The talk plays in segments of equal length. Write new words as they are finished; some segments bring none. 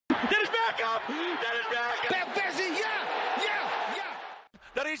Bergkamp. Dennis Bergkamp. Persie, ja!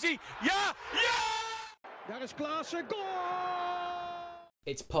 Daar is hij. Ja! Daar is Klaassen, goal!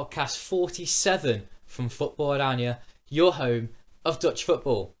 It's podcast 47 from Football Oranje, your home of Dutch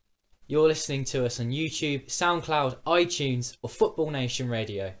football. You're listening to us on YouTube, SoundCloud, iTunes or Football Nation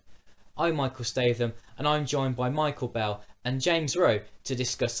Radio. I'm Michael Statham and I'm joined by Michael Bell and James Rowe to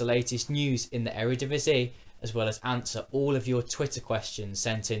discuss the latest news in the Eredivisie as well as answer all of your Twitter questions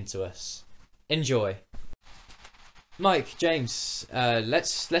sent in to us. Enjoy. Mike, James,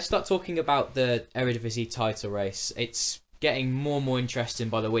 let's start talking about the Eredivisie title race. It's getting more and more interesting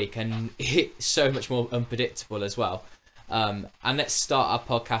by the week and it's so much more unpredictable as well. And let's start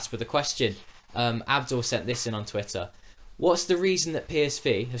our podcast with a question. Abdul sent this in on Twitter. What's the reason that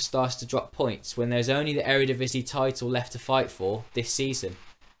PSV have started to drop points when there's only the Eredivisie title left to fight for this season?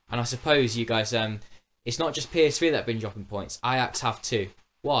 And I suppose you guys, it's not just PSV that have been dropping points. Ajax have too.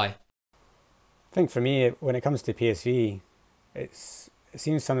 Why? I think for me, when it comes to PSV, it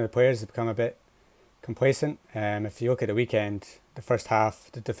seems some of the players have become a bit complacent. If you look at the weekend, the first half,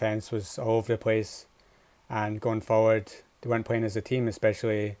 the defence was all over the place. And going forward, they weren't playing as a team,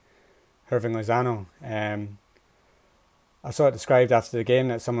 especially Hirving Lozano. I saw it described after the game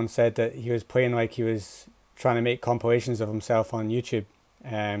that someone said that he was playing like he was trying to make compilations of himself on YouTube.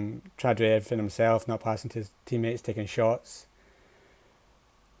 Tried to do everything himself, not passing to his teammates, taking shots.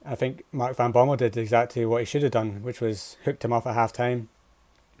 I think Mark van Bommel did exactly what he should have done, which was hooked him off at half time.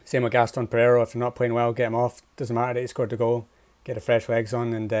 Same with Gaston Pereiro. If they're not playing well, get him off. Doesn't matter that he scored the goal. Get the fresh legs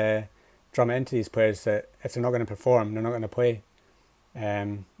on and drum it into these players that if they're not going to perform, they're not going to play.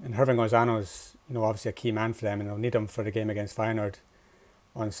 And Hirving Lozano is, obviously a key man for them, and they'll need him for the game against Feyenoord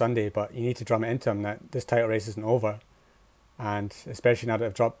on Sunday. But you need to drum it into him that this title race isn't over, and especially now that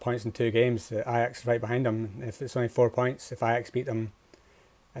they've dropped points in 2 games, Ajax is right behind them. If it's only 4 points, if Ajax beat them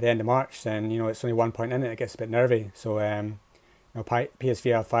at the end of March, then it's only 1 point in it. It gets a bit nervy. So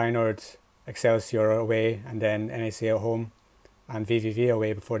PSV have Feyenoord, Excelsior away, and then NEC at home, and VVV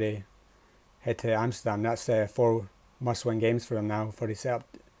away before they head to Amsterdam. That's 4 must-win games for them now before they set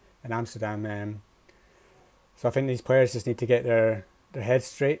up in Amsterdam. So I think these players just need to get their heads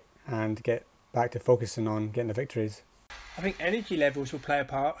straight and get back to focusing on getting the victories. I think energy levels will play a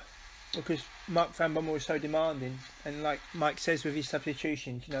part because Mark van Bommel is so demanding, and like Mike says with his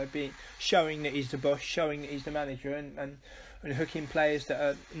substitutions, showing that he's the boss, showing that he's the manager, and hooking players that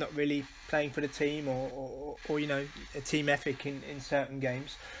are not really playing for the team or a team ethic in certain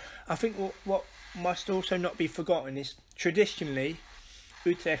games. I think what must also not be forgotten is traditionally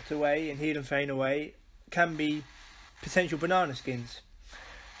Utrecht away and Heerenveen away can be potential banana skins,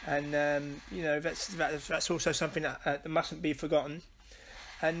 and that's also something that mustn't be forgotten.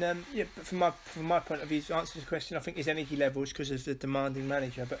 And but from my point of view, to answer the question, I think his energy levels because of the demanding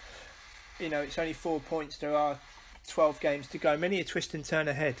manager. But it's only 4 points. There are 12 games to go. Many a twist and turn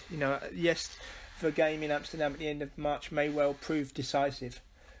ahead. Yes, the game in Amsterdam at the end of March may well prove decisive,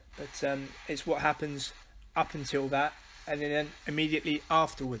 but it's what happens up until that, and then immediately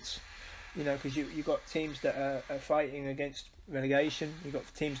afterwards. Because you've got teams that are fighting against relegation. You've got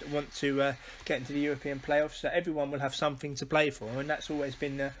teams that want to get into the European playoffs. So everyone will have something to play for, and that's always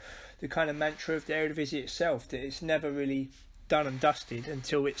been the kind of mantra of the Eredivisie itself. That it's never really done and dusted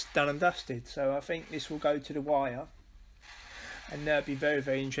until it's done and dusted. So I think this will go to the wire, and it'll be very,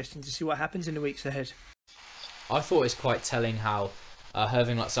 very interesting to see what happens in the weeks ahead. I thought it was quite telling how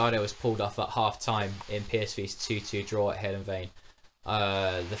Hirving Lozano was pulled off at half-time in PSV's 2-2 draw at Heerenveen.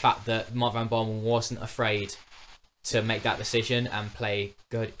 The fact that Mark van Bommel wasn't afraid to make that decision and play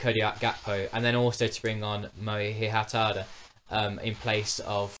Kodiak Gakpo, and then also to bring on Mohi Hatada in place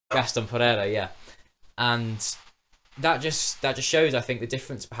of Gaston Pereira, and that just shows, I think, the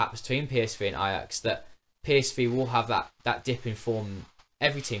difference perhaps between PSV and Ajax, that PSV will have that dip in form.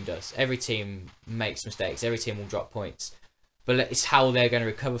 Every team does. Every team makes mistakes. Every team will drop points. But it's how they're going to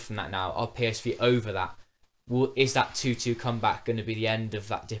recover from that now. Are PSV over that? Is that 2-2 comeback going to be the end of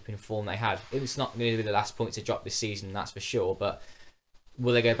that dip in form they had? It's not going to be the last point to drop this season, that's for sure. But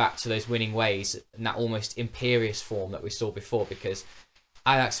will they go back to those winning ways and that almost imperious form that we saw before? Because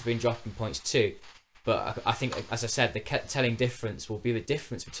Ajax have been dropping points too. But I think, as I said, the telling difference will be the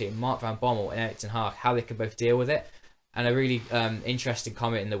difference between Mark van Bommel and Erik ten Hag, how they can both deal with it. And a really interesting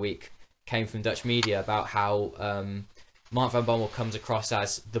comment in the week came from Dutch media about how Mark van Bommel comes across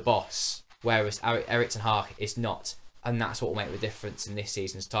as the boss, whereas Erik ten Hag is not. And that's what will make the difference in this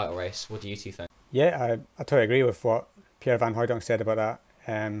season's title race. What do you two think? Yeah, I totally agree with what Pierre van Hooijdonk said about that.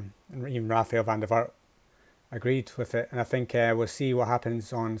 And even Rafael van der Vaart agreed with it. And I think we'll see what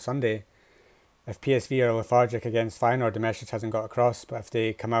happens on Sunday. If PSV are lethargic against Feyenoord, the message hasn't got across. But if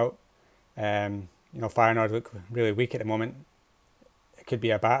they come out Feyenoord look really weak at the moment. It could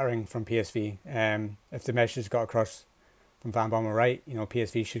be a battering from PSV. If the message got across from Van Bommel right,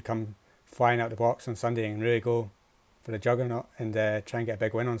 PSV should come flying out the box on Sunday and really go for the juggernaut and try and get a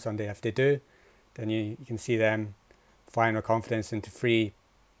big win on Sunday. If they do, then you can see them flying with confidence into 3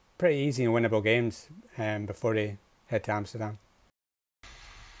 pretty easy and winnable games before they head to Amsterdam.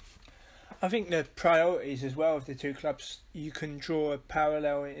 I think the priorities as well of the two clubs, you can draw a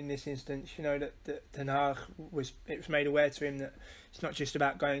parallel in this instance. That Den Haag it was made aware to him that it's not just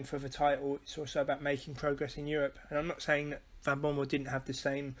about going for the title, it's also about making progress in Europe. And I'm not saying that Van Bommel didn't have the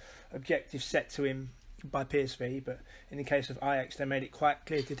same objective set to him by PSV, but in the case of Ajax, they made it quite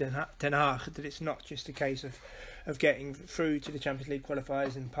clear to Den Haag that it's not just a case of getting through to the Champions League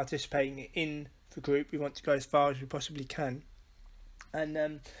qualifiers and participating in the group. We want to go as far as we possibly can.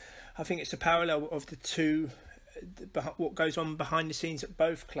 And I think it's a parallel of the two, what goes on behind the scenes at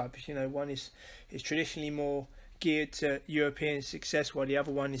both clubs. One is traditionally more geared to European success, while the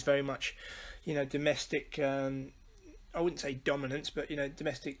other one is very much, domestic. I wouldn't say dominance, but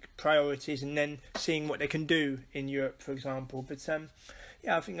domestic priorities, and then seeing what they can do in Europe, for example. But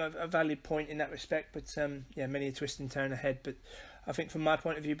I think a valid point in that respect. But many a twist and turn ahead. But I think from my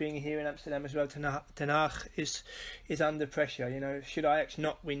point of view, being here in Amsterdam as well, Den Haag is under pressure. Should Ajax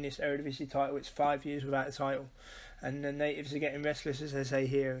not win this Eredivisie title, it's 5 years without a title, and the natives are getting restless, as they say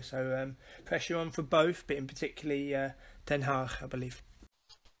here. So pressure on for both, but in particularly Den Haag, I believe.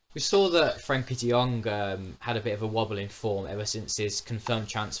 We saw that Frenkie de Jong had a bit of a wobble in form ever since his confirmed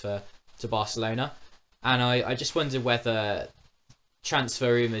transfer to Barcelona, and I just wonder whether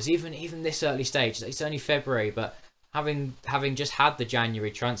transfer rumours, even this early stage, it's only February, but having just had the January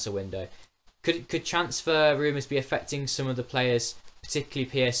transfer window, could transfer rumours be affecting some of the players,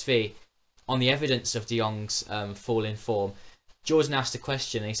 particularly PSV, on the evidence of de Jong's fall in form? Jordan asked a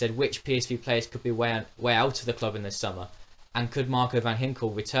question and he said which PSV players could be way out of the club in the summer, and could Marco van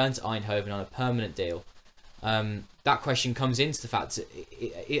Ginkel return to Eindhoven on a permanent deal? That question comes into the fact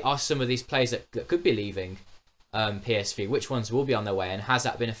that are some of these players that could be leaving PSV, which ones will be on their way, and has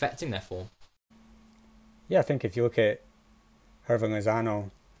that been affecting their form? Yeah, I think if you look at Hirving Lozano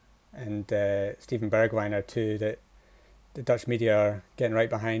and Steven Bergwijn are two that the Dutch media are getting right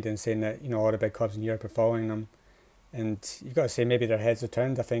behind and saying that all the big clubs in Europe are following them, and you've got to say maybe their heads have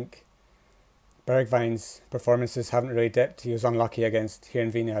turned. I think Bergwijn's performances haven't really dipped. He was unlucky against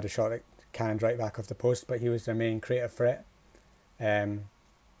Heerenveen. He had a shot that canned right back off the post, but he was their main creative threat.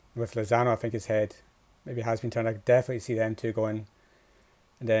 With Lozano, I think his head maybe has been turned. I could definitely see them two going.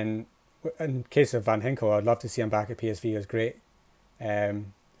 And then in case of Van Ginkel, I'd love to see him back at PSV. He was great for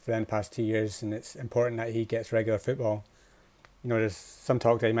them the past 2 years, and it's important that he gets regular football. There's some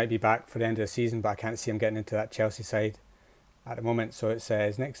talk that he might be back for the end of the season, but I can't see him getting into that Chelsea side at the moment. So it's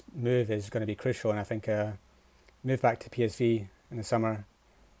his next move is going to be crucial, and I think move back to PSV in the summer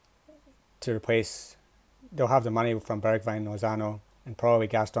to replace. They'll have the money from Bergwijn, Lozano, and probably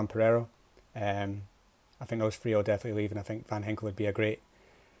Gaston Pereiro. I think those three will definitely leave, and I think Van Ginkel would be a great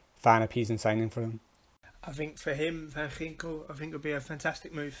fan appeasing signing for him. I think for him, Van Ginkel, I think would be a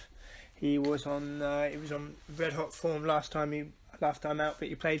fantastic move. He was on red hot form last time out, but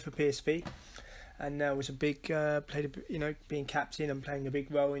he played for PSV, and was a big being captain and playing a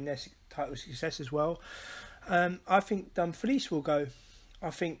big role in their title success as well. I think Dumfries will go.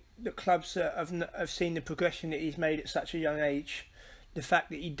 I think the clubs have seen the progression that he's made at such a young age. The fact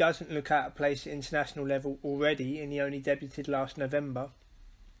that he doesn't look out of place at international level already, and he only debuted last November.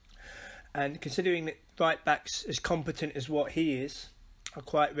 And considering that right backs as competent as what he is are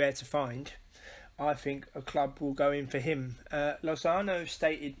quite rare to find, I think a club will go in for him. Lozano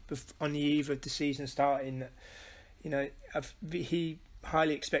stated on the eve of the season starting that he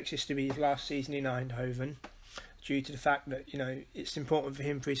highly expects this to be his last season in Eindhoven, due to the fact that it's important for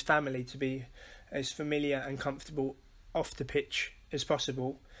him, for his family, to be as familiar and comfortable off the pitch as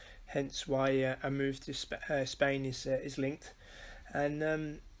possible. Hence why a move to Spain is linked.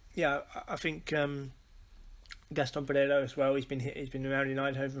 And I think Gaston Pereiro as well. He's been around in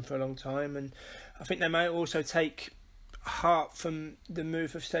Eindhoven for a long time, and I think they might also take heart from the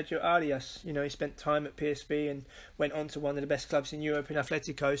move of Sergio Arias. He spent time at PSV and went on to one of the best clubs in Europe in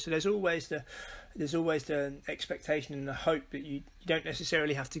Atletico. So there's always the expectation and the hope that you don't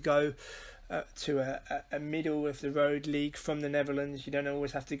necessarily have to go to a middle of the road league from the Netherlands. You don't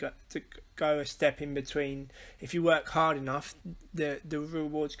always have to go a step in between. If you work hard enough, the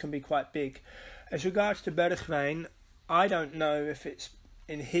rewards can be quite big. As regards to Bergwijn, I don't know if it's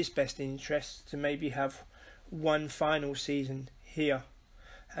in his best interest to maybe have one final season here.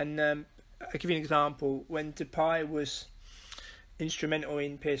 And I'll give you an example. When Depay was instrumental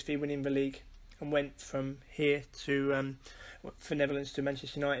in PSV winning the league and went from here to for Netherlands to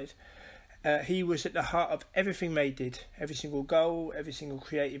Manchester United. He was at the heart of everything they did. Every single goal, every single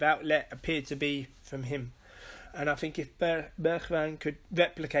creative outlet appeared to be from him. And I think if Bergwijn could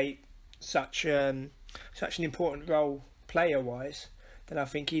replicate such an important role player-wise, then I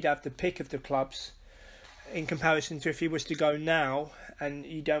think he'd have the pick of the clubs in comparison to if he was to go now and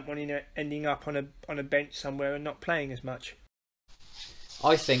you don't want him ending up on a bench somewhere and not playing as much.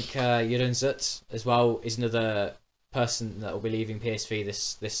 I think Jurgen Zut as well is another person that will be leaving PSV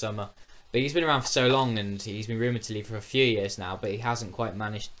this summer. But he's been around for so long and he's been rumoured to leave for a few years now, but he hasn't quite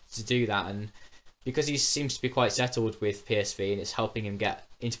managed to do that. And because he seems to be quite settled with PSV and it's helping him get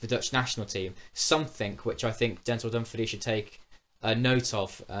into the Dutch national team, something which I think Denzel Dumfries should take a note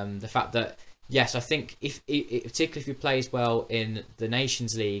of. The fact that, yes, I think particularly if he plays well in the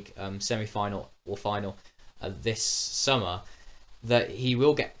Nations League semi-final or final this summer, that he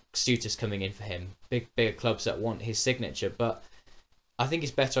will get suitors coming in for him, bigger clubs that want his signature. But I think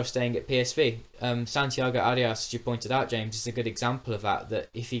it's better off staying at PSV. Santiago Arias, as you pointed out, James, is a good example of that. That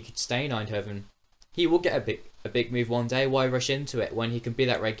if he could stay in Eindhoven, he will get a big move one day. Why rush into it when he can be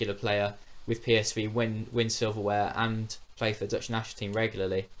that regular player with PSV, win silverware, and play for the Dutch national team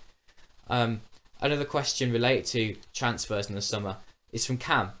regularly? Another question related to transfers in the summer is from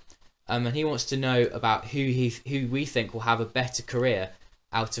Cam, and he wants to know about who we think will have a better career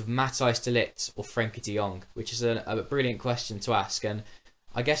out of Matthijs de Ligt or Frenkie de Jong, which is a brilliant question to ask. And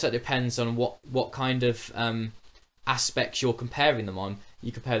I guess that depends on what kind of aspects you're comparing them on.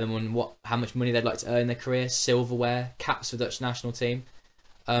 You compare them on how much money they'd like to earn in their career, silverware, caps for the Dutch national team.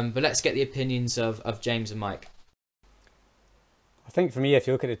 But let's get the opinions of James and Mike. I think for me, if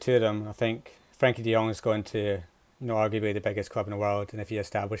you look at the two of them, I think Frenkie de Jong is going to, arguably the biggest club in the world, and if he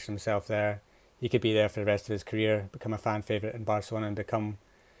established himself there, he could be there for the rest of his career, become a fan favourite in Barcelona, and become,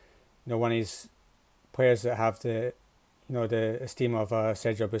 one of these players that have the esteem of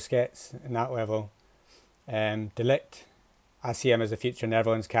Sergio Busquets in that level. De Ligt, I see him as a future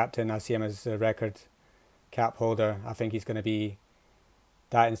Netherlands captain. I see him as a record cap holder. I think he's going to be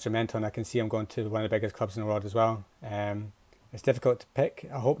that instrumental, and I can see him going to one of the biggest clubs in the world as well. It's difficult to pick.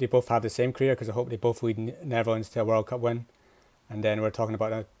 I hope they both have the same career because I hope they both lead Netherlands to a World Cup win. And then we're talking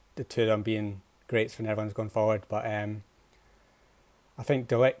about the two of them being greats for Netherlands going forward. But I think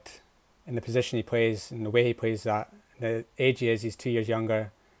De Ligt, in the position he plays and the way he plays that, the age he is, he's 2 years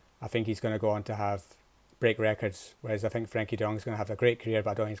younger. I think he's going to go on to break records. Whereas I think Frenkie de Jong is going to have a great career,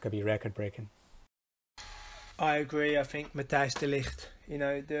 but I don't think it's going to be record breaking. I agree. I think Matthijs de Ligt,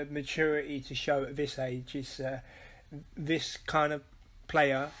 the maturity to show at this age is this kind of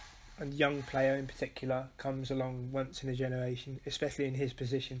player, and young player in particular, comes along once in a generation, especially in his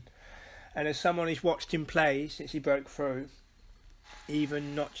position. And as someone who's watched him play since he broke through,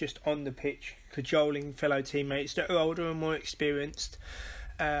 even not just on the pitch, cajoling fellow teammates that are older and more experienced,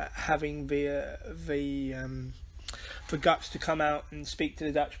 having the guts to come out and speak to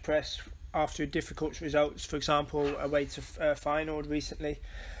the Dutch press after difficult results, for example, away to Feyenoord recently,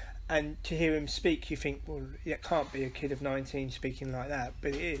 and to hear him speak, you think, well, it can't be a kid of 19 speaking like that,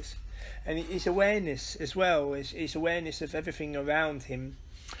 but it is. And his awareness as well, his awareness of everything around him,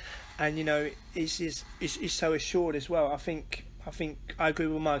 and is so assured as well. I think I agree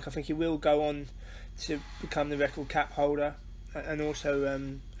with Mike. I think he will go on to become the record cap holder, and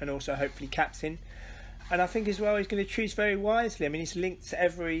also hopefully captain. And I think as well he's going to choose very wisely. I mean, he's linked to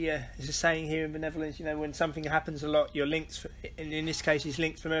every. There's a saying here in the Netherlands. when something happens a lot, you're linked. In this case, he's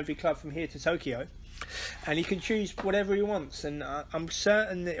linked from every club from here to Tokyo, and he can choose whatever he wants. And I'm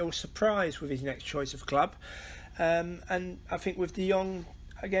certain that he'll surprise with his next choice of club. And I think with De Jong,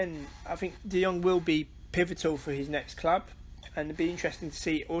 again, I think De Jong will be pivotal for his next club, and it'll be interesting to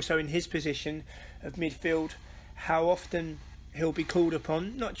see also in his position of midfield how often he'll be called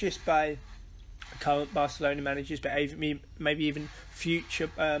upon, not just by current Barcelona managers, but maybe even future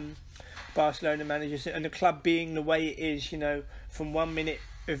Barcelona managers, and the club being the way it is, from 1 minute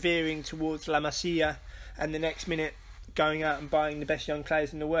veering towards La Masia and the next minute going out and buying the best young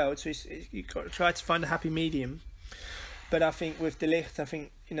players in the world. So you've got to try to find a happy medium. But I think with De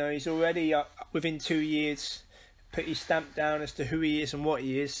Ligt, he's already within 2 years put his stamp down as to who he is and what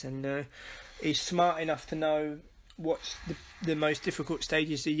he is, and he's smart enough to know what's the most difficult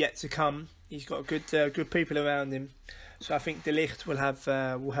stages are yet to come. He's got good people around him, so I think De Ligt will have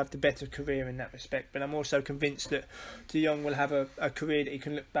the better career in that respect. But I'm also convinced that De Jong will have a career that he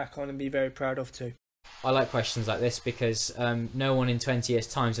can look back on and be very proud of too. I like questions like this because no one in 20 years'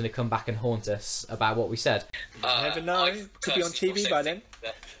 time is going to come back and haunt us about what we said. You never know. Could be on TV by then.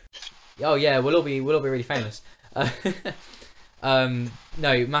 Oh yeah, we'll all be really famous. No,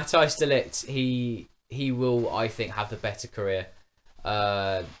 Matthijs de Ligt, he will, I think, have the better career.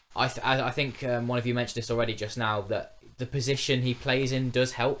 I think one of you mentioned this already just now, that the position he plays in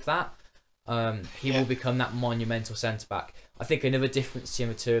does help that. He will become that monumental centre back. I think another difference between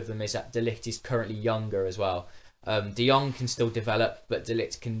the two of them is that de Ligt is currently younger as well. De Jong can still develop, but de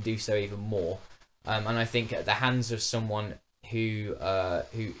Ligt can do so even more. And I think at the hands of someone who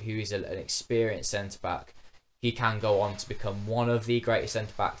is an experienced centre back, he can go on to become one of the greatest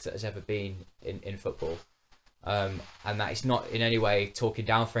centre backs that has ever been in football. And that is not in any way talking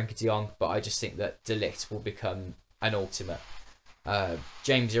down Frenkie de Jong, but I just think that de Ligt will become an ultimate.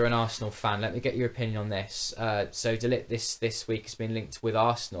 James, you're an Arsenal fan. Let me get your opinion on this. So de Ligt this week has been linked with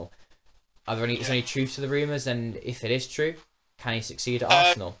Arsenal. Is there any truth to the rumours? And if it is true, can he succeed at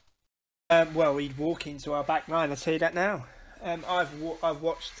Arsenal? Well, he'd walk into our back line, I'll tell you that now. I've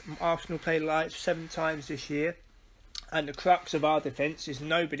watched Arsenal play live 7 times this year, and the crux of our defence is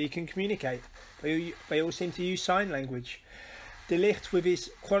nobody can communicate. They all seem to use sign language. De Ligt, with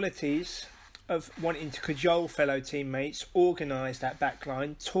his qualities of wanting to cajole fellow teammates, organise that back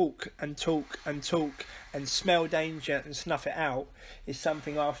line, talk and smell danger and snuff it out, is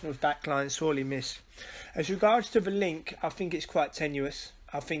something Arsenal's back line sorely miss. As regards to the link, I think it's quite tenuous.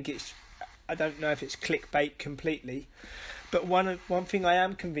 I don't know if it's clickbait completely, but one thing I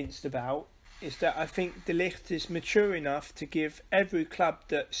am convinced about is that I think de Ligt is mature enough to give every club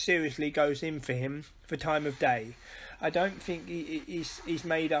that seriously goes in for him the time of day. I don't think he's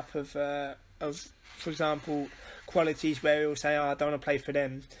made up of, for example, qualities where he'll say, I don't want to play for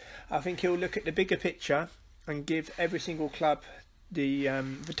them. I think he'll look at the bigger picture and give every single club the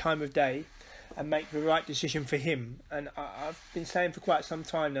time of day and make the right decision for him. And I've been saying for quite some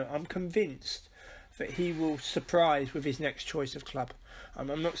time now, I'm convinced that he will surprise with his next choice of club.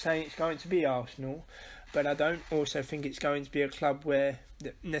 I'm not saying it's going to be Arsenal, but I don't also think it's going to be a club where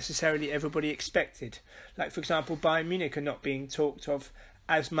necessarily everybody expected. Like, for example, Bayern Munich are not being talked of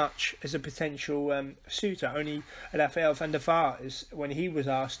as much as a potential suitor. Only Rafael van der Vaart, when he was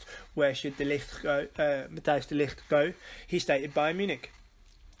asked where should Matthijs de Ligt go, he stated Bayern Munich,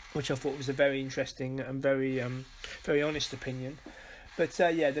 which I thought was a very interesting and very honest opinion. But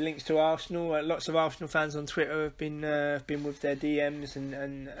the links to Arsenal, lots of Arsenal fans on Twitter have been with their DMs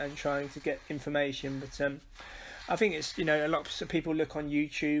and trying to get information. But I think it's, a lot of people look on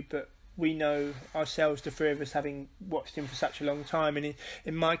YouTube, but we know ourselves, the three of us, having watched him for such a long time, and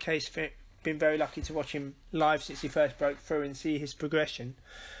in my case, been very lucky to watch him live since he first broke through and see his progression.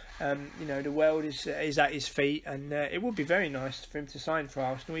 The world is at his feet, and it would be very nice for him to sign for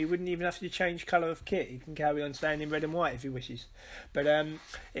Arsenal. He wouldn't even have to change colour of kit. He can carry on staying in red and white if he wishes. But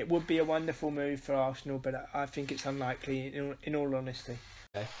it would be a wonderful move for Arsenal, but I think it's unlikely, in all honesty.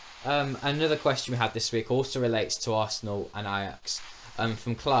 Okay. Another question we had this week also relates to Arsenal and Ajax,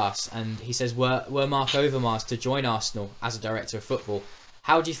 from Klaas, and he says, were Mark Overmars to join Arsenal as a director of football,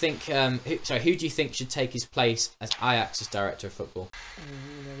 how do you think? Who do you think should take his place as Ajax's director of football?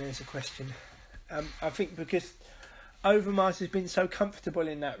 There's a question. I think because Overmars has been so comfortable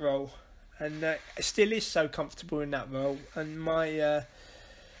in that role, and still is so comfortable in that role. And my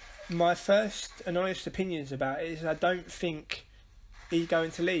first and honest opinions about it is I don't think he's going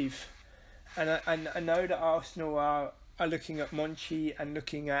to leave. And I know that Arsenal are looking at Monchi and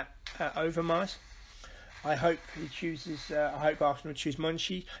looking at Overmars. I hope he chooses. I hope Arsenal choose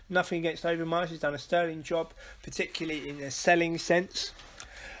Monchi. Nothing against Overmars; he's done a sterling job, particularly in a selling sense.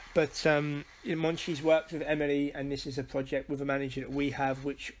 But Monchi's worked with Emery, and this is a project with a manager that we have,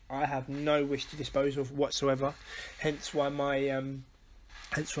 which I have no wish to dispose of whatsoever. Hence why my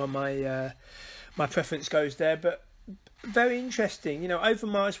preference goes there. But very interesting,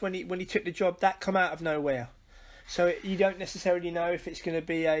 Overmars when he took the job, that come out of nowhere. So you don't necessarily know if it's going to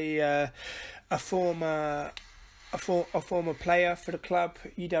be a former player for the club.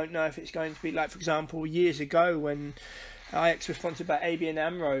 You don't know if it's going to be, like, for example, years ago when Ajax was sponsored by ABN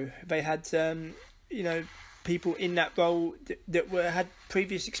AMRO, they had people in that role that had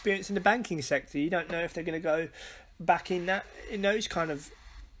previous experience in the banking sector. You don't know if they're going to go back in those kind of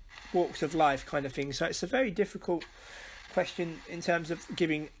walks of life kind of thing. So it's a very difficult question in terms of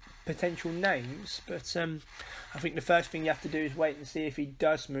giving potential names, but I think the first thing you have to do is wait and see if he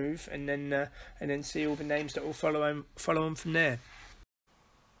does move, and then see all the names that will follow him from there.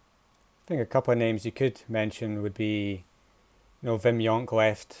 I think a couple of names you could mention would be, Wim Jonk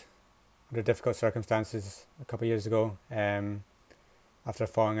left under difficult circumstances a couple of years ago. After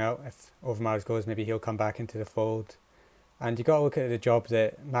falling out, if Overmars goes, maybe he'll come back into the fold. And you got to look at the job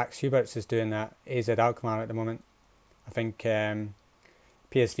that Max Huberts is doing at AZ Alkmaar at the moment. I think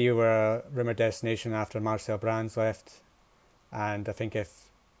PSV were a rumoured destination after Marcel Brands left And I think if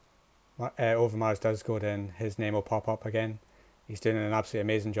Overmars does go, then his name will pop up again. He's doing an absolutely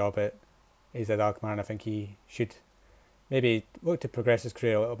amazing job at AZ Alkmaar, and I think he should maybe look to progress his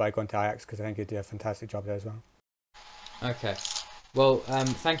career a little by going to Ajax, because I think he'd do a fantastic job there as well. Okay. Well,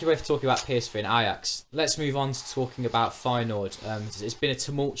 thank you both for talking about PSV and Ajax. Let's move on to talking about Feyenoord. It's been a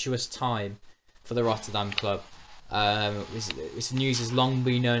tumultuous time for the Rotterdam club. This news has long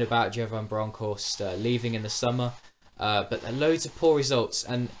been known about Jovan Bronckhorst leaving in the summer, but there are loads of poor results,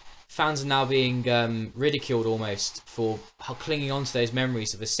 and fans are now being ridiculed almost for clinging on to those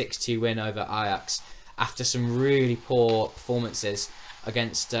memories of a 6-2 win over Ajax after some really poor performances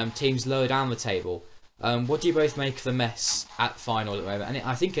against teams lower down the table. What do you both make of the mess at Feyenoord at the moment? And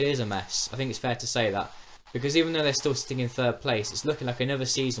I think it is a mess. I think it's fair to say that, because even though they're still sitting in third place, it's looking like another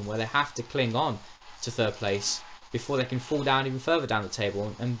season where they have to cling on to third place before they can fall down even further down the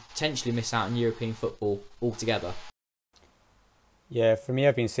table and potentially miss out on European football altogether. Yeah, for me,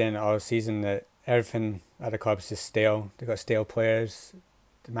 I've been saying all season that everything at the club is just stale. They've got stale players.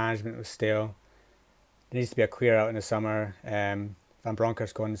 The management was stale. There needs to be a clear out in the summer. Van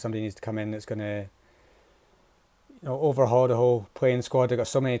Bronckhorst gone. Somebody needs to come in that's going to, overhaul the whole playing squad. They've got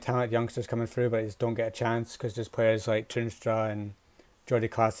so many talented youngsters coming through, but they just don't get a chance because there's players like Trinstra and Jordi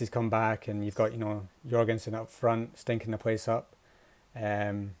Classy's come back, and you've got Jorgensen up front stinking the place up.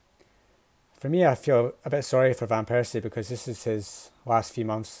 For me, I feel a bit sorry for Van Persie, because this is his last few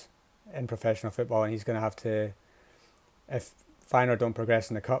months in professional football, and he's going to have to, if Feyenoord don't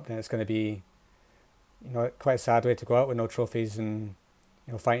progress in the cup, then it's going to be quite a sad way to go out with no trophies and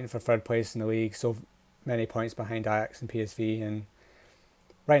fighting for third place in the league, so many points behind Ajax and PSV. And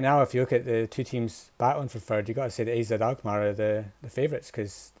right now, if you look at the two teams battling for third, you've got to say that AZ Alkmaar are the favourites,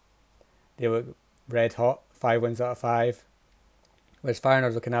 because they look red hot, 5 wins out of 5, whereas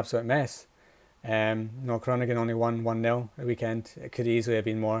Feyenoord look an absolute mess. Groningen only won 1-0 at the weekend. It could easily have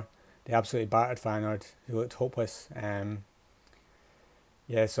been more. They absolutely battered Feyenoord, who looked hopeless. So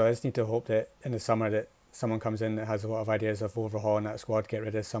I just need to hope that in the summer that someone comes in that has a lot of ideas of overhauling that squad, get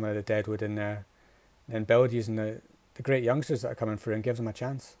rid of some of the deadwood in there, and then build using the great youngsters that are coming through and give them a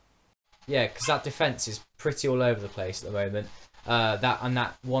chance. Yeah, because that defence is pretty all over the place at the moment. That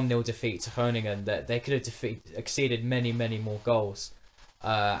 1-0 defeat to Groningen, that they could have exceeded many, many more goals.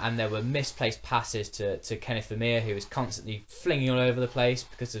 And there were misplaced passes to Kenneth Vermeer, who was constantly flinging all over the place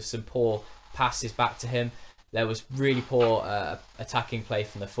because of some poor passes back to him. There was really poor attacking play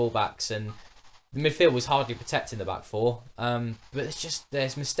from the fullbacks, and the midfield was hardly protecting the back four. But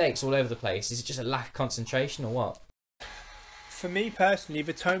there's mistakes all over the place. Is it just a lack of concentration or what? For me personally,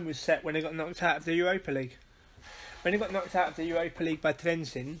 the tone was set when they got knocked out of the Europa League. When they got knocked out of the Europa League by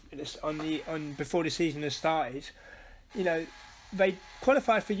Trentin before the season had started, they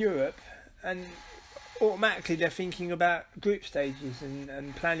qualified for Europe, and automatically they're thinking about group stages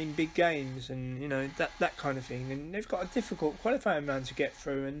and planning big games and that kind of thing. And they've got a difficult qualifying round to get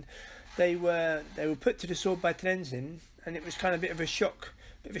through, and they were put to the sword by Trentin, and it was kind of a bit of a shock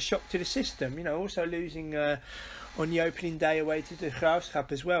to the system. Also losing on the opening day away to the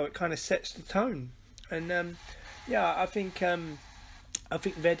Graafschap as well. It kind of sets the tone, and I think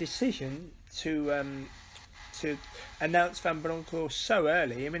their decision to announce Van Bronckhorst so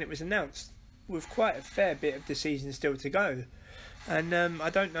early. I mean, it was announced with quite a fair bit of the season still to go. And I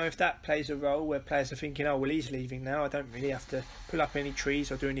don't know if that plays a role where players are thinking, oh, well, he's leaving now, I don't really have to pull up any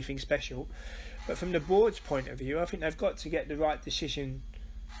trees or do anything special. But from the board's point of view, I think they've got to get the right decision.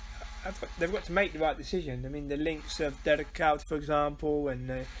 They've got to make the right decision. I mean, the links of Derek Kuyt, for example,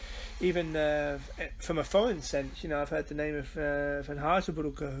 and even from a foreign sense, I've heard the name of Van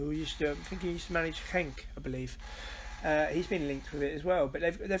Hazenbroek, who used to manage Genk, I believe. He's been linked with it as well. But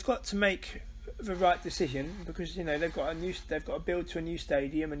they've got to make the right decision, because they've got to build to a new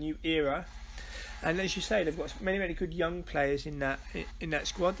stadium, a new era, and as you say, they've got many good young players in that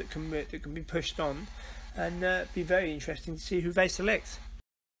squad that can be pushed on, and be very interesting to see who they select.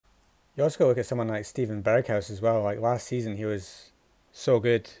 You also got to look at someone like Steven Berghuis as well. Like last season, he was so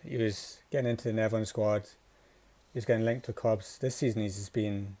good. He was getting into the Netherlands squad. He was getting linked to clubs. This season, he's just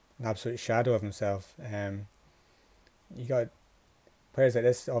been an absolute shadow of himself. You got players like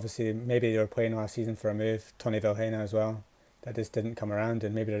this, obviously, maybe they were playing last season for a move. Tony Vilhena as well. That just didn't come around,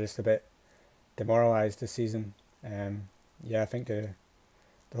 and maybe they're just a bit demoralised this season. I think the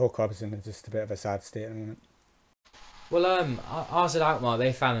whole club is in just a bit of a sad state at the moment. Well, AZ Alkmaar,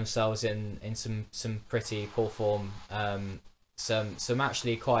 they found themselves in some pretty poor form. Some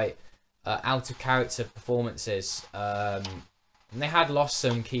actually quite out of character performances. And they had lost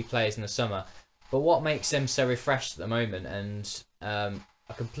some key players in the summer. But what makes them so refreshed at the moment, and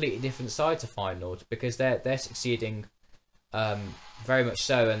a completely different side to Feyenoord, because they're succeeding very much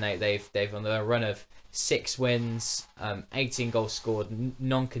so, and they've on a run of 6 wins, 18 goals scored,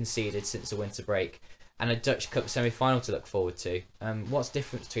 non-conceded since the winter break, and a Dutch Cup semi-final to look forward to. What's the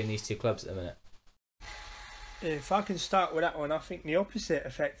difference between these two clubs at the minute? If I can start with that one, I think the opposite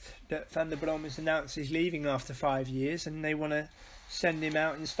effect, that Van der Brom has announced he's leaving after 5 years and they want to send him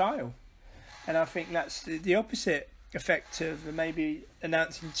out in style. And I think that's the opposite effect of maybe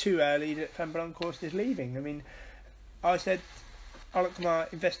announcing too early that Van Bronckhorst is leaving. I mean, I said Alkmaar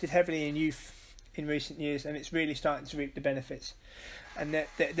invested heavily in youth in recent years, and it's really starting to reap the benefits. And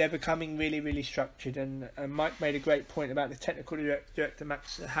they're becoming really, really structured. And Mike made a great point about the technical director,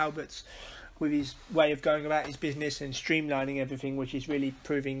 Max Halberts, with his way of going about his business and streamlining everything, which is really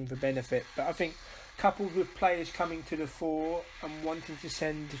proving the benefit. But I think, coupled with players coming to the fore and wanting to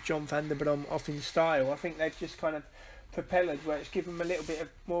send John van der Brom off in style, I think they've just kind of propelled where it's given them a little bit of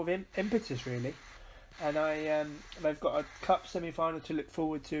more of impetus, really. And they've got a cup semi-final to look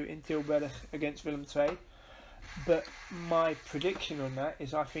forward to in Tilburg against Willem II. But my prediction on that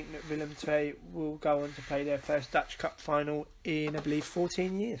is I think that Willem II will go on to play their first Dutch Cup final in, I believe,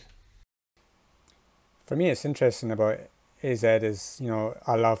 14 years. For me, it's interesting about AZ is, you know,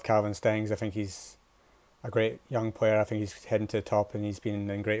 I love Calvin Stengs. I think he's a great young player. I think he's heading to the top and he's been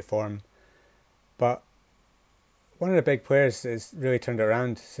in great form. But one of the big players that's really turned it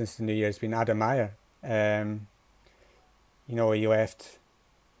around since the new year has been Adam Meyer. You know, he left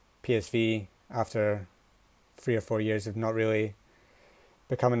PSV after 3 or 4 years of not really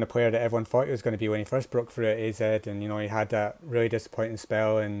becoming the player that everyone thought he was going to be when he first broke through at AZ. And, you know, he had that really disappointing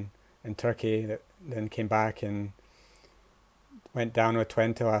spell in Turkey that then came back and went down with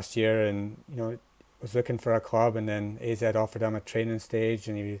Twente last year, and, you know, was looking for a club, and then AZ offered him a training stage,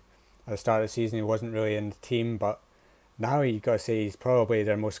 and he, at the start of the season, he wasn't really in the team, but now you've got to say he's probably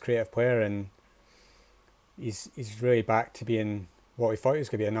their most creative player, and he's really back to being what we thought he was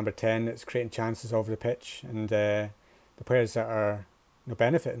going to be, a number 10 that's creating chances over the pitch. And the players that are, you know,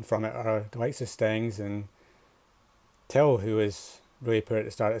 benefiting from it are the likes of Stengs and Till, who was really poor at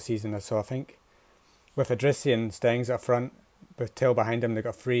the start of the season. So I think with Idrissi and Stengs up front, with Till behind him, they've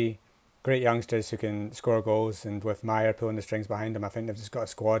got 3 great youngsters who can score goals, and with Meyer pulling the strings behind him, I think they've just got a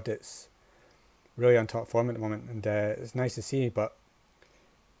squad that's really on top form at the moment, and it's nice to see. But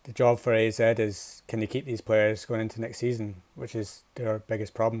the job for AZ is, can they keep these players going into next season, which is their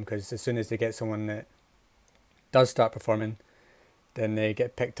biggest problem, because as soon as they get someone that does start performing, then they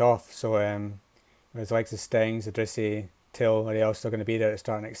get picked off. So whereas the likes of Stengs, Idrissi, Till, are they all still going to be there to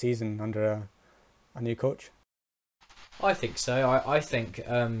start next season under a new coach? I think so. I think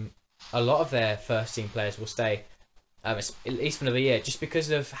a lot of their first team players will stay, at least for another year, just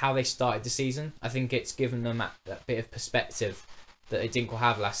because of how they started the season. I think it's given them that bit of perspective that they didn't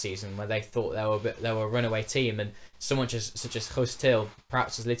have last season, where they thought they were a runaway team, and someone such as Joost Till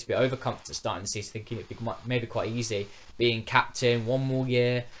perhaps was a little bit overconfident starting the season, thinking it'd be maybe quite easy being captain one more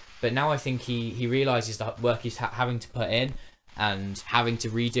year. But now I think he realises the work he's having to put in and having to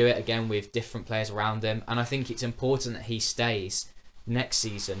redo it again with different players around him. And I think it's important that he stays next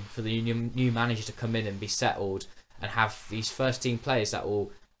season for the new manager to come in and be settled and have these first team players that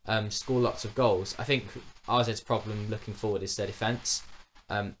will score lots of goals. I think RZ's problem looking forward is their defence.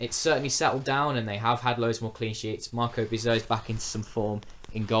 It's certainly settled down and they have had loads more clean sheets. Marco Bizot's back into some form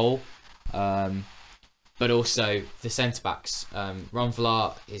in goal. But also the centre-backs. Ron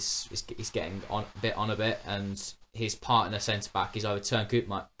Vlaar is getting on a bit, and his partner centre-back is either Teun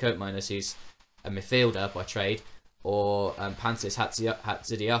Koopmeiners, who's a midfielder by trade, or Pantelis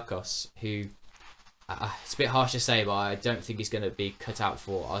Hatzidiakos, who it's a bit harsh to say, but I don't think he's going to be cut out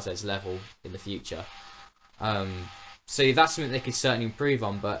for RZ's level in the future. So that's something they could certainly improve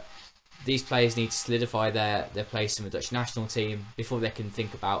on, but these players need to solidify their place in the Dutch national team before they can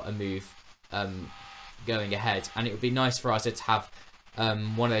think about a move going ahead. And it would be nice for RZ to have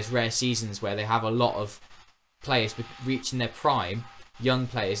one of those rare seasons where they have a lot of players reaching their prime, young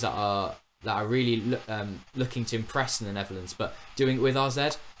players that are really looking to impress in the Netherlands, but doing it with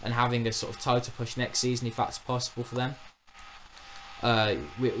RZ and having a sort of title push next season if that's possible for them.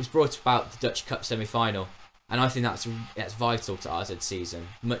 It was brought about the Dutch Cup semi-final, and I think that's vital to RZ's season,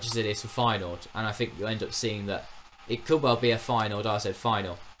 much as it is for Feyenoord. And I think you'll end up seeing that it could well be a Feyenoord RZ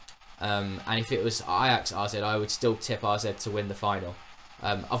final. And if it was Ajax RZ, I would still tip RZ to win the final.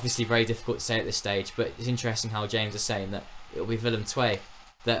 Obviously very difficult to say at this stage, but it's interesting how James is saying that it'll be Willem II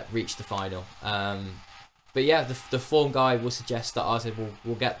that reach the final. But yeah, the form guide will suggest that RZ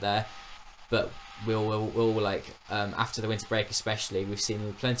will get there, but we'll after the winter break especially, we've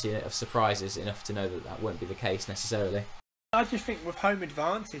seen plenty of surprises enough to know that won't be the case necessarily. I just think with home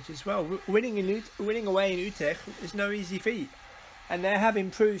advantage as well, winning away in Utrecht is no easy feat, and they have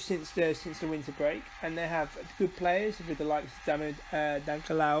improved since the winter break, and they have good players with the likes of Dan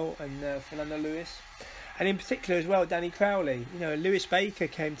Kalau and Fernando Lewis, and in particular as well Danny Crowley. You know, Lewis Baker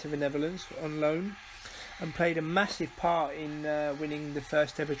came to the Netherlands on loan and played a massive part in winning the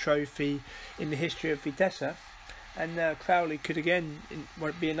first ever trophy in the history of Vitesse. And Crowley could again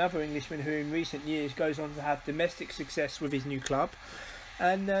be another Englishman who in recent years goes on to have domestic success with his new club.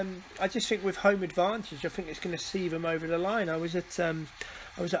 And I just think with home advantage, I think it's going to see them over the line. I was at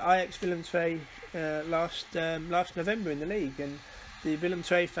Ajax Willem II last November in the league, and the Willem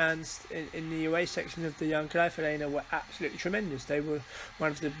II fans in the away section of the Johan Cruyff Arena were absolutely tremendous. They were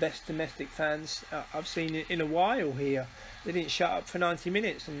one of the best domestic fans I've seen in a while here. They didn't shut up for 90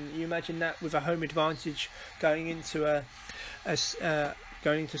 minutes, and you imagine that with a home advantage going into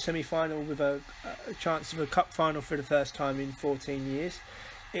semi-final with a chance of a cup final for the first time in 14 years.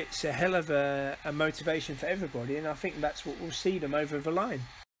 It's a hell of a motivation for everybody, and I think that's what will see them over the line.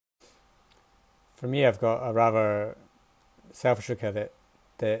 For me, I've got a rather selfish look at it,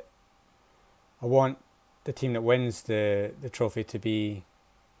 that I want the team that wins the trophy to be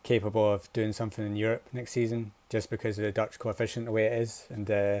capable of doing something in Europe next season, just because of the Dutch coefficient the way it is, and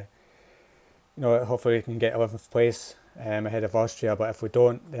hopefully we can get 11th place ahead of Austria. But if we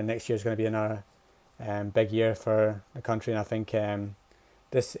don't, then next year is going to be another big year for the country, and I think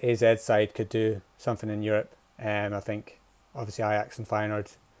this AZ side could do something in Europe. I think obviously Ajax and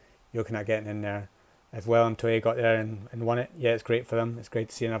Feyenoord, you're looking at getting in there. If Willem II got there and won it, yeah, it's great for them. It's great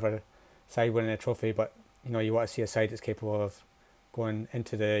to see another side winning a trophy, but you want to see a side that's capable of going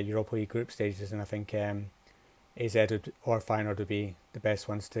into the Europa League group stages, and I think AZ or Feyenoord would be the best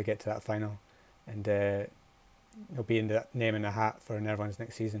ones to get to that final, and be in the name in the hat for Netherlands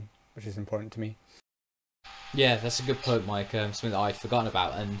next season, which is important to me. Yeah, that's a good point, Mike. Something that I'd forgotten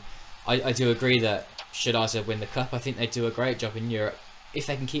about, and I do agree that should AZ win the cup, I think they do a great job in Europe if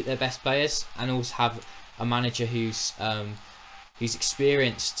they can keep their best players and also have a manager who's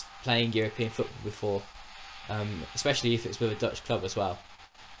experienced playing European football before, especially if it's with a Dutch club as well.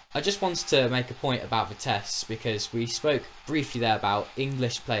 I just wanted to make a point about Vitesse, because we spoke briefly there about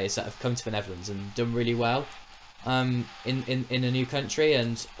English players that have come to the Netherlands and done really well in a new country,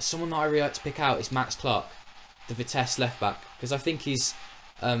 and someone that I really like to pick out is Max Clark, the Vitesse left back, because I think he's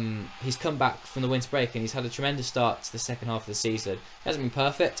come back from the winter break and he's had a tremendous start to the second half of the season. It hasn't been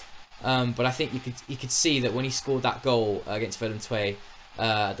perfect, but I think you could see that when he scored that goal against Willem II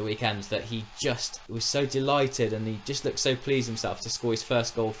at the weekend, that he just was so delighted and he just looked so pleased himself to score his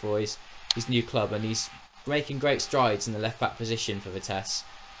first goal for his new club, and he's making great strides in the left back position for Vitesse.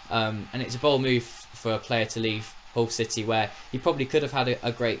 And it's a bold move for a player to leave Hull City, where he probably could have had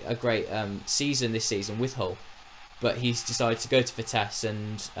a great season this season with Hull, but he's decided to go to Vitesse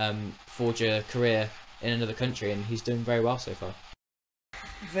and forge a career in another country, and he's doing very well so far.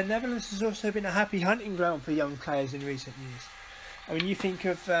 The Netherlands has also been a happy hunting ground for young players in recent years. I mean, you think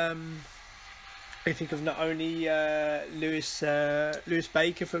of not only Lewis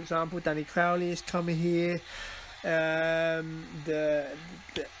Baker, for example. Danny Crowley is coming here.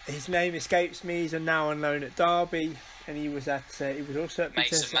 His name escapes me. He's now on loan at Derby, and he was also at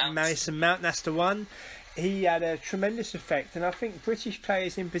Mason Mount. That's the one. He had a tremendous effect, and I think British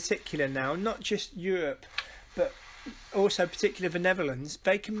players in particular now, not just Europe, but also particularly the Netherlands,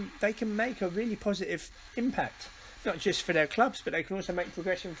 they can make a really positive impact, not just for their clubs, but they can also make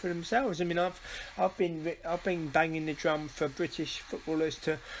progression for themselves. I mean, I've been banging the drum for British footballers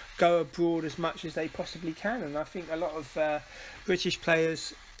to go abroad as much as they possibly can, and I think a lot of British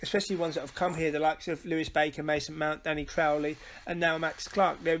players, especially ones that have come here, the likes of Lewis Baker, Mason Mount, Danny Crowley, and now Max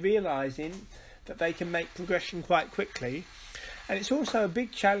Clark, they're realising that they can make progression quite quickly. And it's also a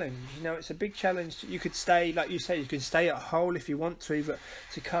big challenge. It's a big challenge. You could stay, like you say, you can stay at Hull if you want to, but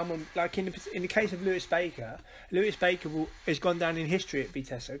to come and, like in the case of Lewis Baker has gone down in history at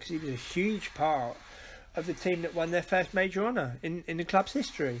Vitesse because he was a huge part of the team that won their first major honour in the club's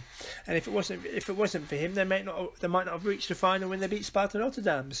history. And if it wasn't for him, they might not have reached the final when they beat Sparta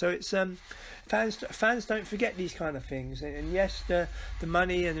Rotterdam. So it's fans don't forget these kind of things. And yes, the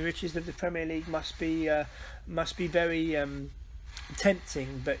money and the riches of the Premier League must be very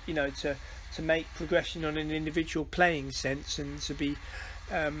tempting, but to make progression on an individual playing sense, and to be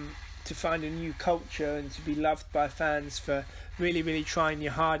to find a new culture and to be loved by fans for really trying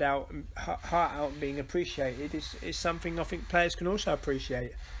your heart out and being appreciated is something I think players can also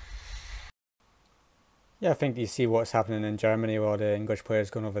appreciate. Yeah, I think you see what's happening in Germany with all the English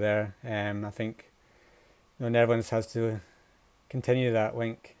players going over there. I think Netherlands has to continue that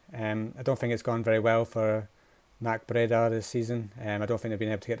link. I don't think it's gone very well for NAC Breda this season. I don't think they've been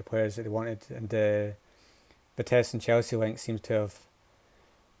able to get the players that they wanted, and the Vitesse and Chelsea link seems to have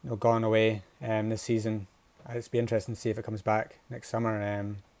gone away this season. It's be interesting to see if it comes back next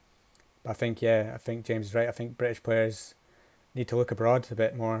summer. But I think James is right. I think British players need to look abroad a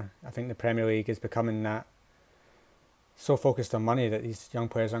bit more. I think the Premier League is becoming that so focused on money that these young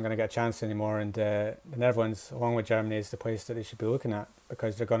players aren't going to get a chance anymore. And the Netherlands, along with Germany, is the place that they should be looking at,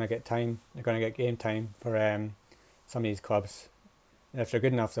 because they're going to get time. They're going to get game time for some of these clubs. And if they're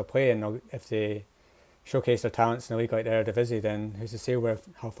good enough, they'll play. And if they showcase their talents in a league like the Eredivisie, then who's to say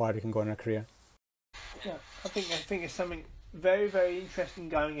how far they can go in their career? Yeah, I think it's something very, very interesting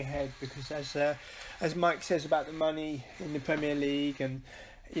going ahead, because as Mike says about the money in the Premier League, and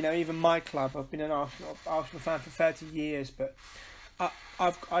even my club, I've been an Arsenal fan for 30 years, but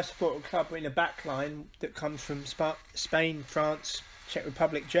I support a club in a back line that comes from Spain, France, Czech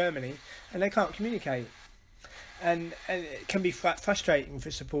Republic, Germany, and they can't communicate, and it can be frustrating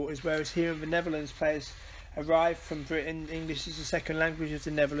for supporters. Whereas here in the Netherlands, players arrive from Britain, English is the second language of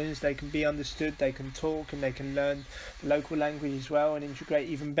the Netherlands, they can be understood, they can talk, and they can learn the local language as well and integrate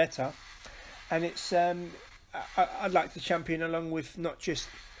even better. And it's I'd like to champion, along with not just,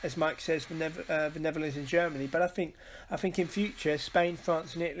 as Mike says, the Netherlands and Germany, but I think in future Spain,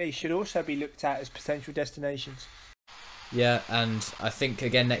 France and Italy should also be looked at as potential destinations. Yeah, and I think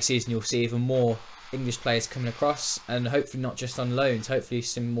again next season you'll see even more English players coming across, and hopefully not just on loans, hopefully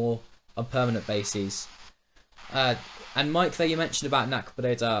some more on permanent bases. And Mike, there you mentioned about NAC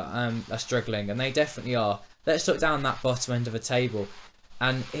Breda are struggling, and they definitely are. Let's look down that bottom end of the table,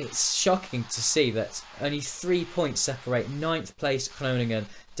 and it's shocking to see that only 3 points separate 9th placed Groningen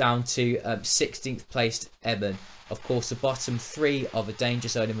down to 16th placed Emmen. Of course, the bottom 3 are the danger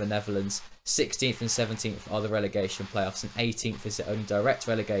zone in the Netherlands. 16th and 17th are the relegation playoffs, and 18th is the only direct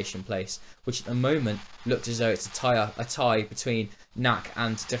relegation place, which at the moment looks as though it's a tie between NAC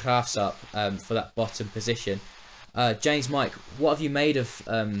and De Graafschap for that bottom position. James, Mike, what have you made of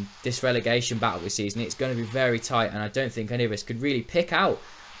this relegation battle this season? It's going to be very tight, and I don't think any of us could really pick out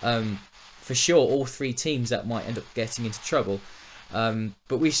for sure all 3 teams that might end up getting into trouble.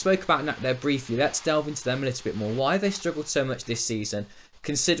 But we spoke about NAC there briefly. Let's delve into them a little bit more. Why have they struggled so much this season,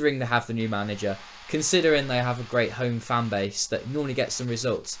 considering they have the new manager, considering they have a great home fan base that normally gets some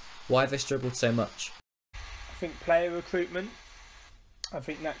results? Why have they struggled so much? I think player recruitment, I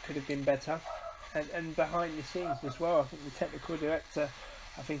think that could have been better. And behind the scenes as well, I think the technical director,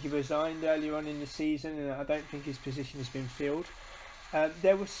 I think he resigned earlier on in the season, and I don't think his position has been filled.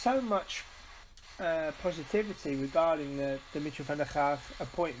 There was so much positivity regarding the Mitchell van der Graaf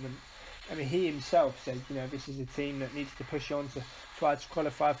appointment. I mean, he himself said, this is a team that needs to push on to try to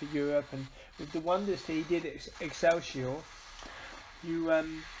qualify for Europe, and with the wonders that he did at Excelsior, you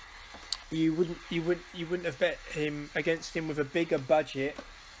wouldn't have bet him against him with a bigger budget.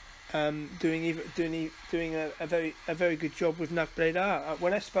 Doing a very good job with NAC Breda.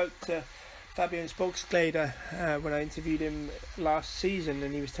 When I spoke to Fabian Spolkskleder when I interviewed him last season,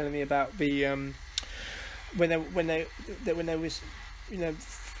 and he was telling me about the when they was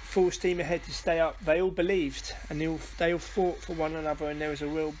full steam ahead to stay up, they all believed, and they all fought for one another, and there was a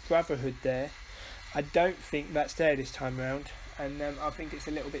real brotherhood there. I don't think that's there this time around, and I think it's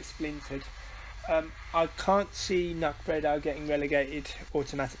a little bit splintered. I can't see NAC Breda getting relegated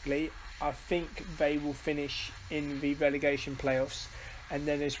automatically. I think they will finish in the relegation playoffs, and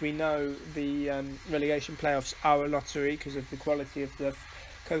then, as we know, the relegation playoffs are a lottery because of the quality of the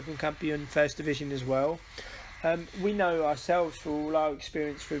Keukenkampioen First Division as well. We know ourselves, for all our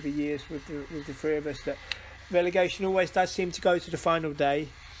experience through the years with the 3 of us, that relegation always does seem to go to the final day,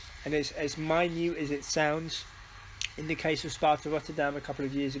 and as minute as it sounds, in the case of Sparta Rotterdam a couple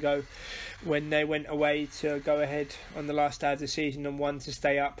of years ago, when they went away to go ahead on the last day of the season and won to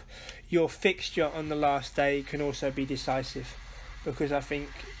stay up, your fixture on the last day can also be decisive, because I think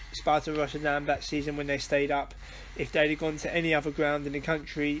Sparta Rotterdam that season, when they stayed up, if they'd have gone to any other ground in the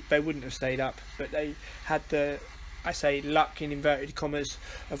country, they wouldn't have stayed up, but they had the, I say, luck in inverted commas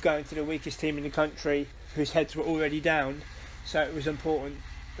of going to the weakest team in the country whose heads were already down, so it was important,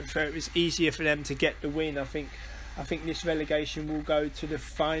 so it was easier for them to get the win. I think this relegation will go to the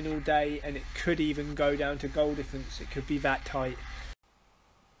final day, and it could even go down to goal difference. It could be that tight.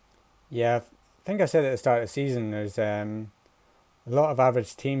 Yeah, I think I said at the start of the season, there's a lot of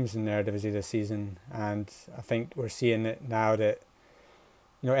average teams in the Eredivisie this season, and I think we're seeing it now that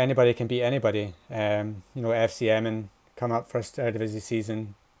anybody can beat anybody. FC Emmen come up first Eredivisie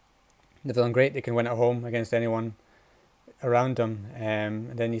season. They've done great. They can win at home against anyone around them.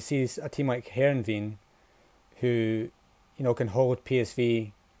 And then you see a team like Heerenveen, who can hold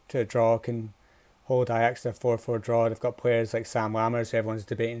PSV to a draw, can hold Ajax to a 4-4 draw. They've got players like Sam Lammers, who everyone's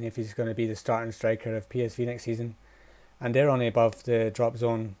debating if he's going to be the starting striker of PSV next season. And they're only above the drop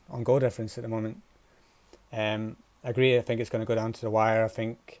zone on goal difference at the moment. I agree, I think it's going to go down to the wire. I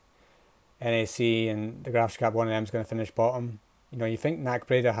think NAC and the Graafschap, one of them is going to finish bottom. You know, you think NAC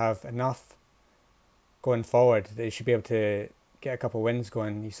Breda have enough going forward that they should be able to get a couple of wins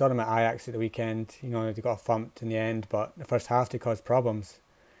going. You saw them at Ajax at the weekend. You know, they got thumped in the end, but the first half they caused problems.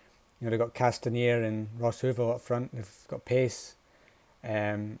 You know, they got Castanier and Ross Hoovel up front. They've got pace.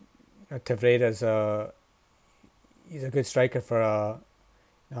 Tavreda's he's a good striker for a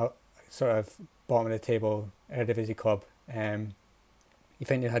sort of bottom of the table Eredivisie club. You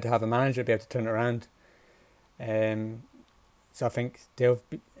think they had to have a manager to be able to turn it around. So I think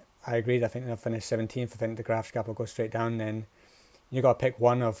I agreed. I think they'll finish 17th. I think the Graafschap will go straight down. Then you got to pick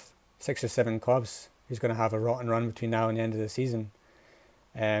one of 6 or 7 clubs who's going to have a rotten run between now and the end of the season.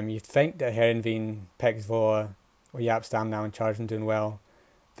 You'd think that Heerenveen, PEC Zwolle, or Jaap Stam now in charge and doing well.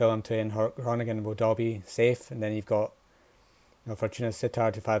 Willem II and Groningen will all be safe, and then you've got, you know, Fortuna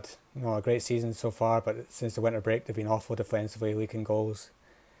Sittard, who've had, you know, a great season so far, but since the winter break they've been awful defensively, leaking goals.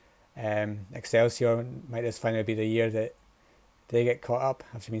 Excelsior might this finally be the year that they get caught up.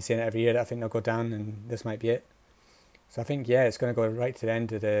 I've been saying it every year that I think they'll go down, and this might be it. So I think, yeah, it's going to go right to the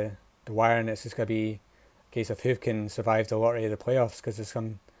end of the wire, and it's just going to be a case of who can survive the lottery of the playoffs, because there's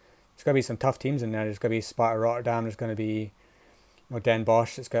going to be some tough teams in there. There's going to be Sparta Rotterdam, there's going to be, you know, Den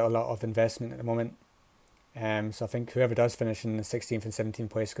Bosch, that's got a lot of investment at the moment. So I think whoever does finish in the 16th and 17th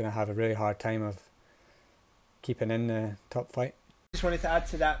place is going to have a really hard time of keeping in the top fight. Just wanted to add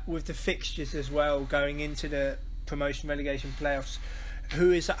to that with the fixtures as well going into the promotion relegation playoffs.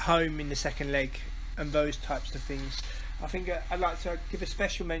 Who is at home in the second leg and those types of things. I think I'd like to give a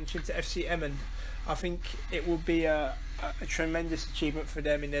special mention to FC Emmen. I think it will be a tremendous achievement for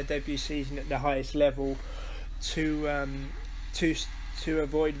them in their debut season at the highest level to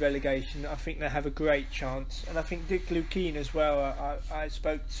avoid relegation. I think they have a great chance, and I think Dick Lukien as well. I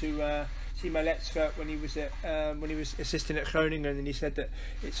spoke to Simo Letzfer when he was assistant at Groningen, and he said that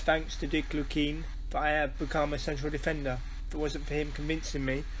it's thanks to Dick Lukien that I have become a central defender. If it wasn't for him convincing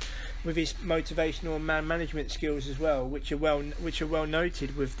me, with his motivational and man management skills as well, which are well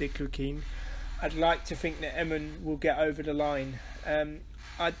noted with Dick Lukien, I'd like to think that Emmen will get over the line.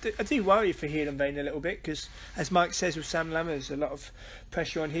 I do worry for Heerenveen a little bit, because, as Mike says with Sam Lammers, a lot of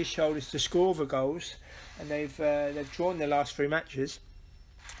pressure on his shoulders to score the goals, and they've drawn their last 3 matches.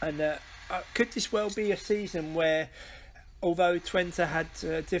 And could this well be a season where, although Twente had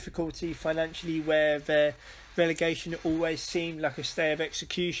difficulty financially, where their relegation always seemed like a stay of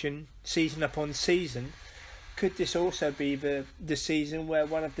execution season upon season, could this also be the season where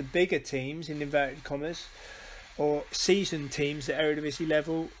one of the bigger teams, in inverted commas, or seasoned teams at Eredivisie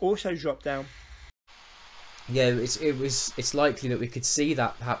level also drop down? Yeah, it's likely that we could see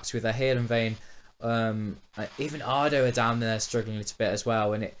that perhaps with a Heerenveen. Even Ardo are down there struggling a little bit as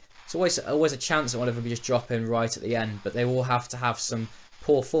well, and it's always a chance that one of them will just drop in right at the end, but they will have to have some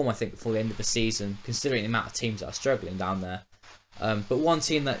poor form, I think, before the end of the season, considering the amount of teams that are struggling down there. But one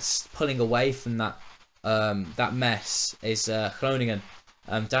team that's pulling away from that mess is Groningen.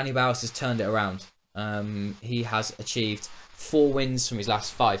 Danny Bowers has turned it around. He has achieved 4 wins from his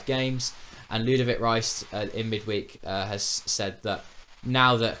last 5 games, and Ludovic Reis in midweek has said that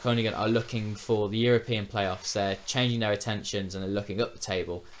now that Groningen are looking for the European playoffs, they're changing their attentions and they're looking up the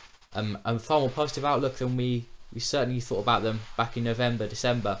table. A far more positive outlook than we certainly thought about them back in November,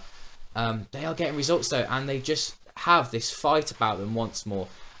 December. They are getting results though, and they just have this fight about them once more,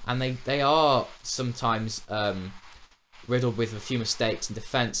 and they are sometimes riddled with a few mistakes in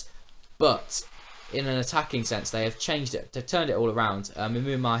defence, but in an attacking sense they have changed it. They've turned it all around.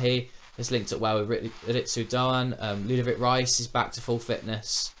 Mimou Mahi has linked up well with Ritsu Doan. Ludovic Reis is back to full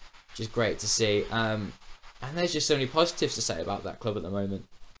fitness, which is great to see. And there's just so many positives to say about that club at the moment.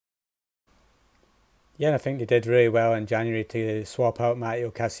 Yeah, and I think they did really well in January to swap out Matteo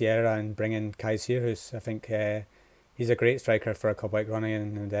Cassiera and bring in Kai Sierhuis. I think he's a great striker for a club like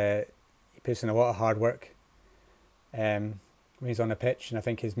Groningen, and he puts in a lot of hard work when he's on the pitch. And I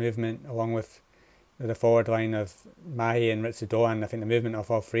think his movement, along with the forward line of Mahi and Ritsu Doan, I think the movement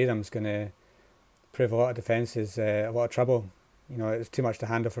of all 3 of them is going to prove a lot of defences a lot of trouble. You know, it was too much to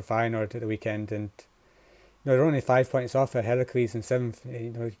handle for Feyenoord at the weekend, and you know, they're only 5 points off of Heracles in 7th.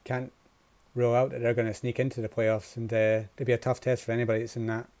 You know, you can't rule out that they're going to sneak into the playoffs, and it'll be a tough test for anybody that's in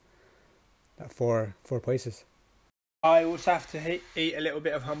that four places. I also have to eat a little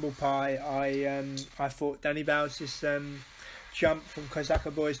bit of humble pie. I thought Danny Bowers' jump from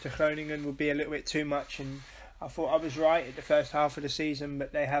Kozakker boys to Groningen would be a little bit too much, and I thought I was right at the first half of the season,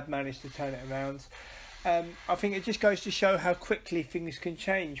 but they have managed to turn it around. I think it just goes to show how quickly things can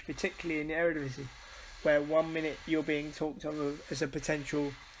change, particularly in the Eredivisie, where 1 minute you're being talked of as a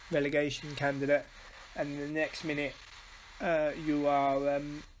potential relegation candidate, and the next minute you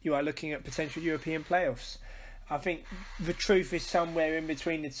are looking at potential European playoffs. I think the truth is somewhere in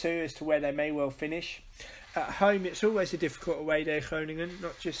between the two as to where they may well finish. At home, it's always a difficult away day, Groningen,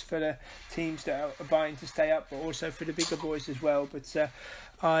 not just for the teams that are vying to stay up, but also for the bigger boys as well. But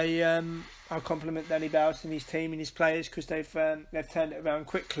I compliment Danny Bowers and his team and his players, because they've turned it around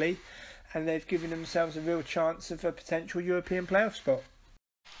quickly, and they've given themselves a real chance of a potential European playoff spot.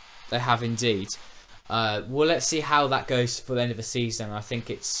 They have indeed. Well, let's see how that goes for the end of the season. I think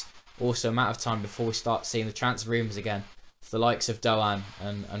it's also a matter of time before we start seeing the transfer rumours again for the likes of Doan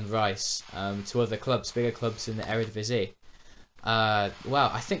and Rice to other clubs, bigger clubs in the Eredivisie. Well,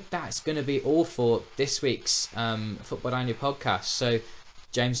 I think that's going to be all for this week's Football Daniel podcast. So,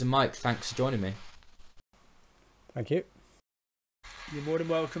 James and Mike, thanks for joining me. Thank you. You're more than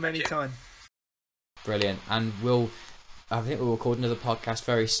welcome anytime. Brilliant. And I think we'll record another podcast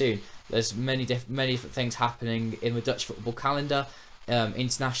very soon. There's many different things happening in the Dutch football calendar,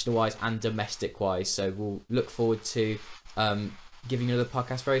 international wise and domestic wise. So we'll look forward to giving you another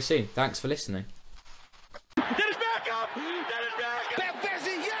podcast very soon. Thanks for listening. Dennis Bergkamp! Dennis Bergkamp! Van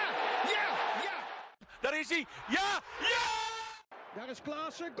Persie, ja! Daar is hij! Ja! Ja! Daar is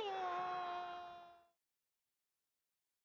Klaassen, goal!